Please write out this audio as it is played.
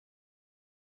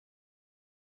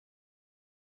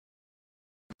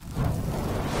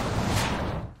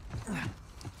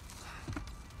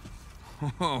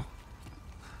Oh.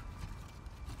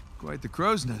 Quite the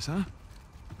crow's nest, huh?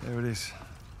 There it is.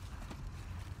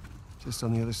 Just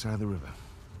on the other side of the river.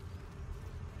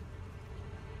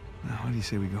 Now, what do you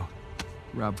say we go?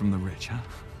 Rob from the rich, huh?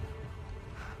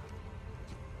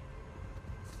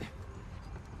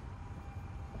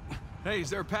 Hey,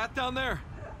 is there a path down there?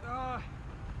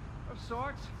 Of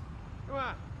sorts. Come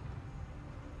on.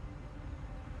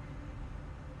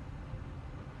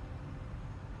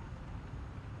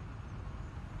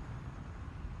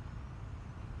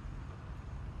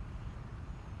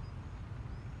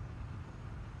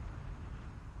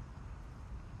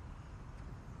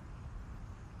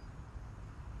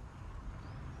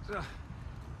 So,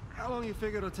 how long you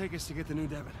figure it'll take us to get to New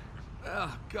Devon? Well,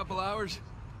 a couple hours.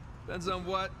 Depends on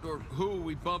what or who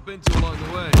we bump into along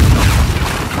the way.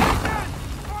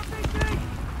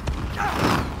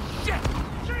 Shit!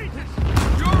 Jesus!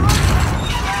 You all right?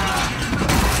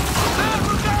 Man,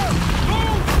 look out!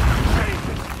 Move!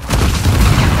 Jesus!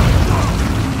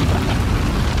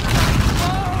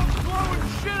 Oh, blowing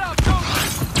shit up, don't we?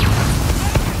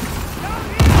 Down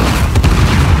here!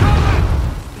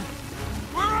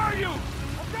 Where are you?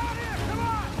 I'm down here! Come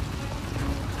on!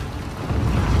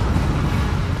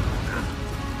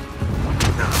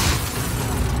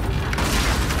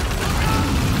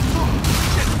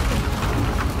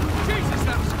 Jesus,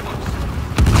 that was close.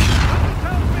 Something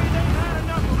tells me they've had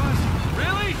enough of us.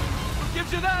 Really? What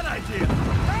gives you that idea?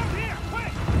 Down here!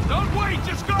 Quick! Don't wait,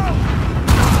 just go!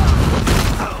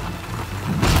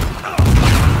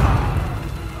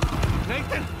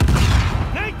 Nathan!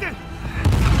 Nathan!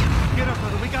 Get up,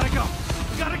 brother. We gotta go.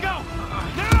 We gotta go!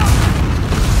 Now!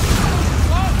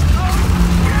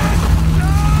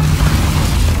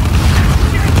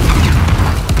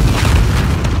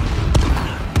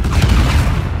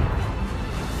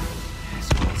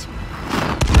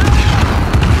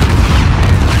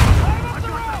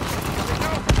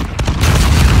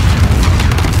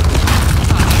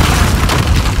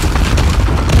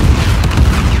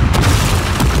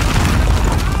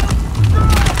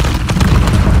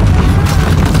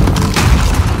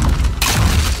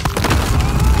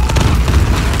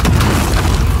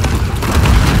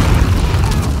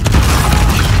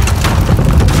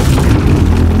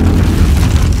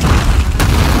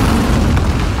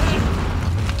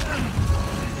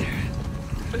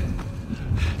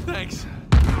 Thanks.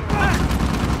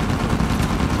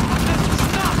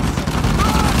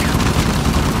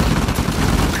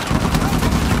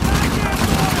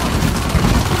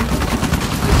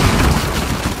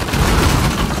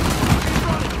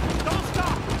 Don't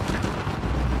stop!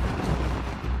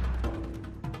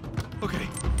 Okay.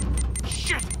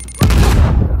 Shit!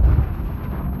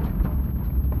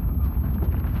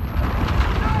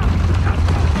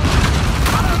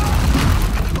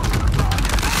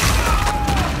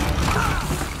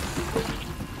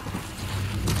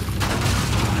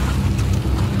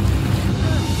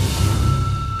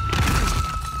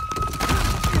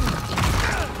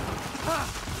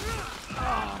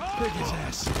 Kick his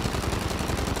ass.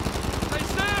 I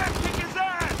said, kick his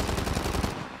ass!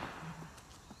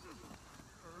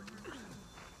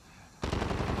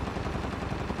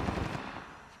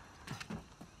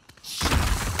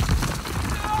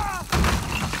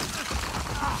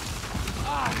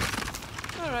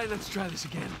 All right, let's try this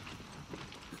again.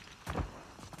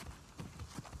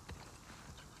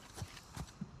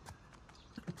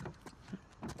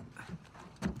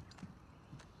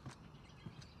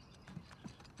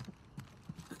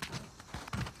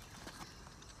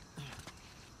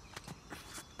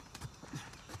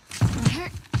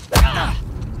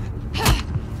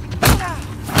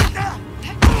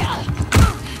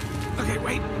 Okay,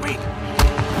 wait.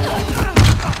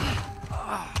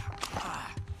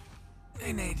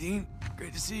 Hey, Nadine.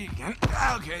 Great to see you again.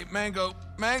 Okay, mango.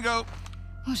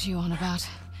 What are you on about?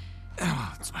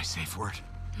 Oh, it's my safe word.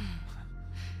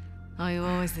 Are you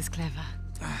always this clever?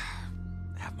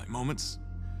 Have my moments.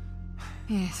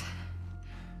 Yes.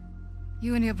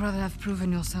 You and your brother have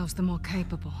proven yourselves the more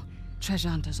capable treasure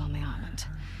hunters on the island.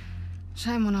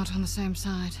 Shame we're not on the same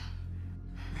side.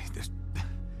 Hey, there's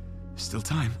still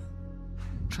time.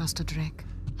 Trust a Drake.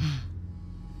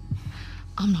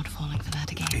 I'm not falling for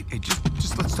that again. Hey,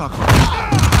 just let's talk.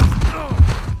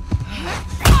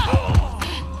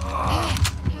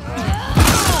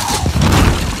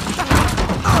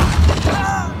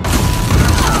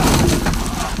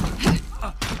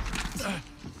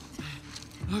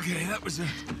 Okay, that was a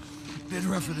bit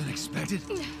rougher than expected.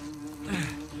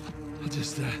 I'll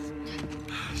just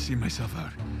see myself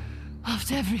out.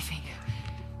 After everything,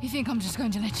 you think I'm just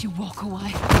going to let you walk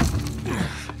away?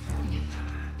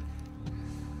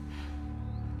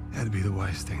 Had to be the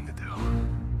wise thing to do.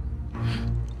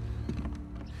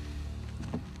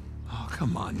 Oh,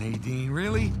 come on, Nadine,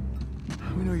 really?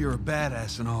 We know you're a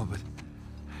badass and all, but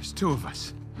there's two of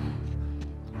us.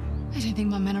 I don't think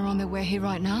my men are on their way here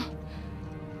right now.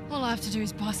 All I have to do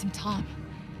is buy some time.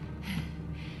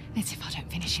 Let's see if I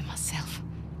don't finish him myself.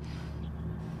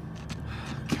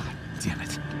 God damn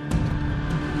it.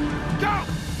 Go!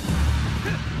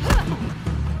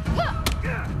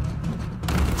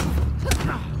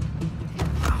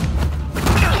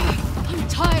 I'm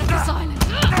tired of this island.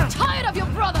 I'm tired of your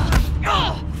brother.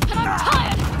 And I'm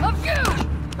tired of you!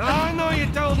 I know you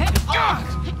don't. Get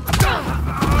off!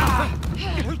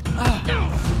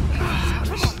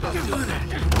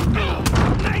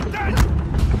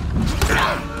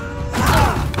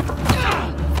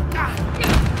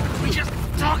 We just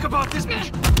talk about this.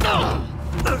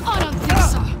 I don't think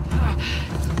so.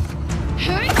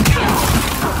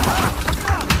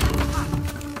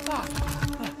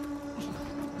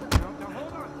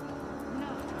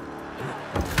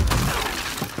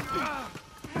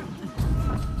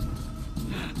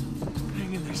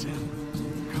 Hang in there, Sam.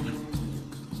 We're coming.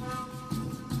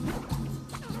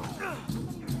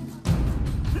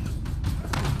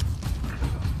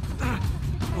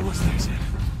 Almost there, Sam.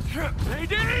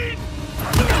 Nadine!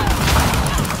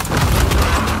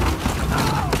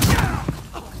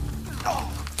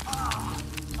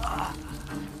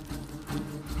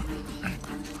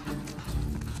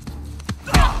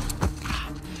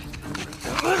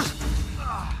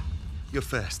 You're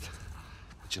fast,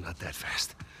 but you're not that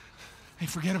fast. Hey,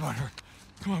 forget about her.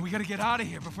 Come on, we gotta get out of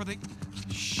here before they...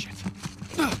 Shit.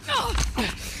 Whoa,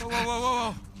 whoa, whoa, whoa,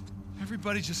 whoa.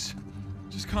 Everybody just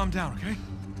calm down, okay?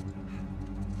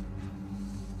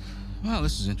 Well,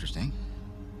 this is interesting.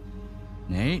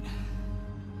 Nate?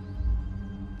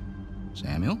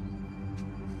 Samuel?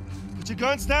 Put your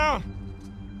guns down!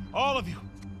 All of you.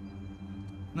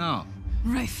 No.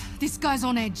 Rafe, this guy's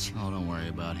on edge. Oh, don't worry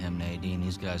about him, Nadine.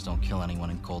 These guys don't kill anyone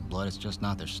in cold blood. It's just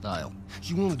not their style.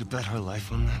 You willing to bet her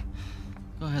life on that?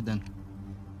 Go ahead, then.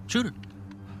 Shoot her.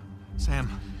 Sam.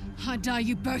 I die,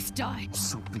 you both die.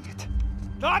 So be it.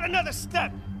 Not another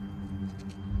step!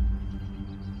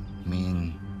 You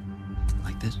mean...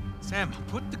 like this? Sam,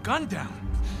 put the gun down.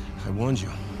 I warned you.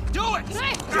 Do it!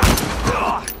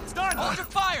 It's done! Hold your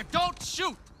fire! Don't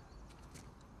shoot!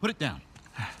 Put it down.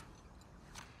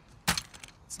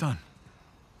 It's done.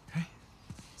 Okay?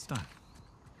 It's done.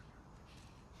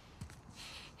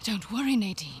 Don't worry,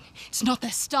 Nadine. It's not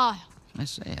their style. I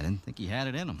say, I didn't think he had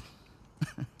it in him.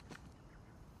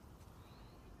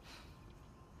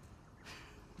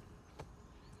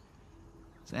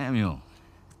 Samuel,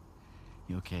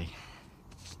 you okay?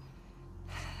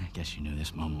 I guess you knew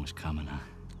this moment was coming, huh?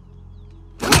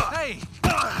 Hey!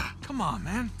 Come on,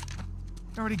 man.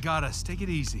 You already got us. Take it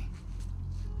easy.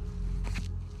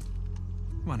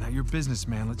 Come on, now, you're a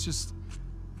businessman. Let's just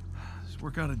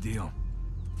work out a deal.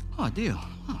 Oh, a deal.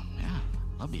 Oh, yeah.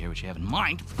 Love to hear what you have in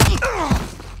mind.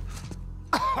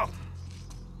 Oh,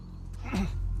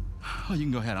 you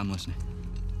can go ahead. I'm listening.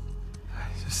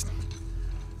 Just...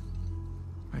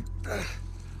 Right.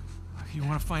 You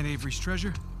want to find Avery's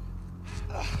treasure?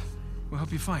 We'll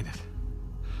help you find it.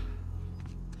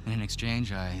 And in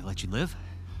exchange, I let you live?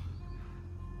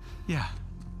 Yeah.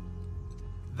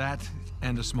 That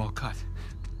and a small cut.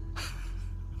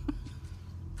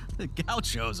 The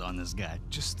gauchos on this guy.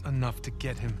 Just enough to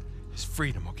get him his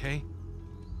freedom, okay?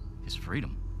 His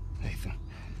freedom. Nathan.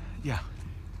 Yeah.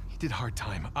 He did hard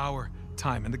time. Our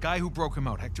time. And the guy who broke him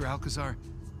out, Hector Alcazar,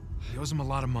 he owes him a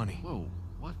lot of money. Whoa,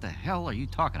 what the hell are you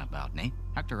talking about, Nate?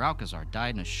 Hector Alcazar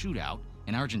died in a shootout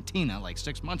in Argentina like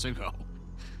 6 months ago.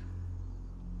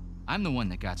 I'm the one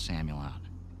that got Samuel out.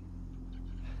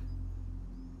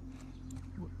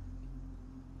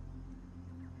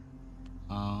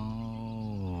 Oh.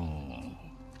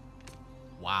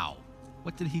 Wow.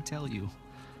 What did he tell you?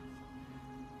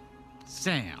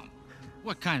 Sam,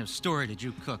 what kind of story did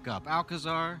you cook up?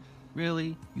 Alcazar?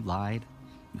 Really? You lied?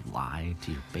 You lied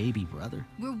to your baby brother?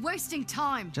 We're wasting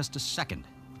time. Just a second.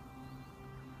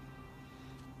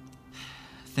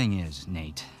 Thing is,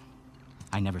 Nate,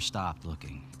 I never stopped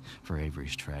looking for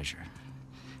Avery's treasure.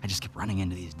 I just kept running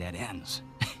into these dead ends.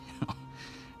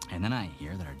 And then I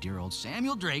hear that our dear old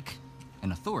Samuel Drake,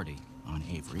 an authority on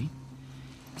Avery,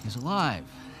 is alive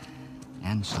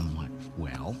and somewhat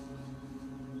well.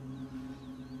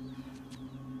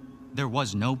 There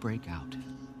was no breakout.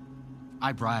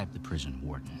 I bribed the prison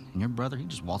warden, and your brother, he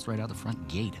just waltzed right out the front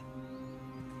gate.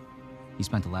 He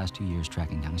spent the last 2 years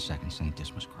tracking down a second St.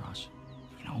 Dismas cross.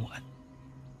 You know what?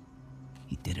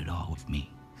 He did it all with me.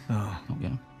 Oh. Oh, yeah?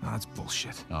 No, that's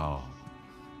bullshit. Oh.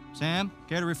 Sam,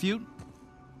 care to refute?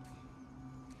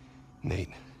 Nate,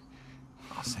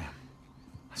 Oh, Sam.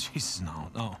 Jesus,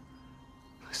 no.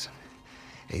 listen.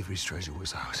 Avery's treasure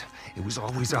was ours. It was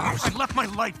always ours. I left my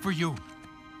light for you.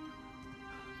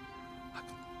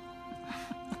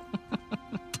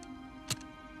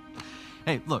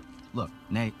 Hey, look,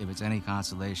 Nate, if it's any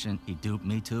consolation, he duped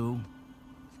me too.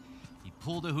 He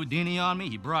pulled a Houdini on me,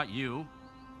 he brought you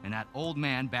and that old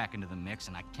man back into the mix,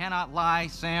 and I cannot lie,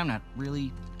 Sam, that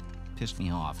really pissed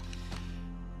me off.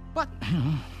 But,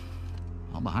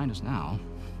 all behind us now.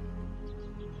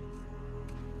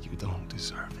 You don't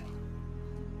deserve it.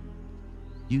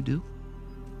 You do?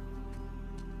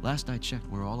 Last I checked,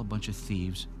 we're all a bunch of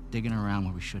thieves, digging around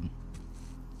where we shouldn't.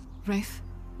 Rafe,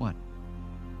 What?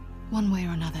 one way or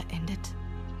another, end it.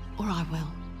 Or I will.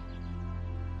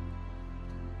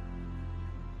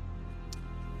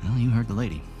 Well, you heard the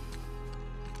lady.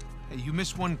 Hey, you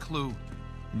miss one clue,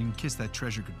 and you can kiss that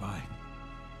treasure goodbye.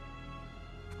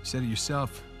 You said it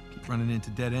yourself. Keep running into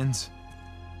dead ends.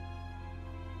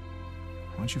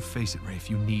 Why don't you face it, Rafe?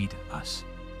 You need us.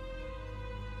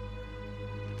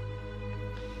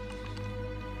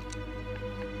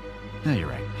 No, you're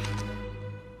right.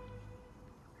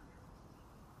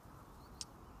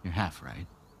 You're half right.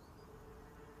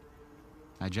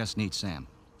 I just need Sam.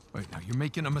 Wait, now you're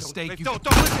making a mistake. Don't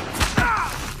listen!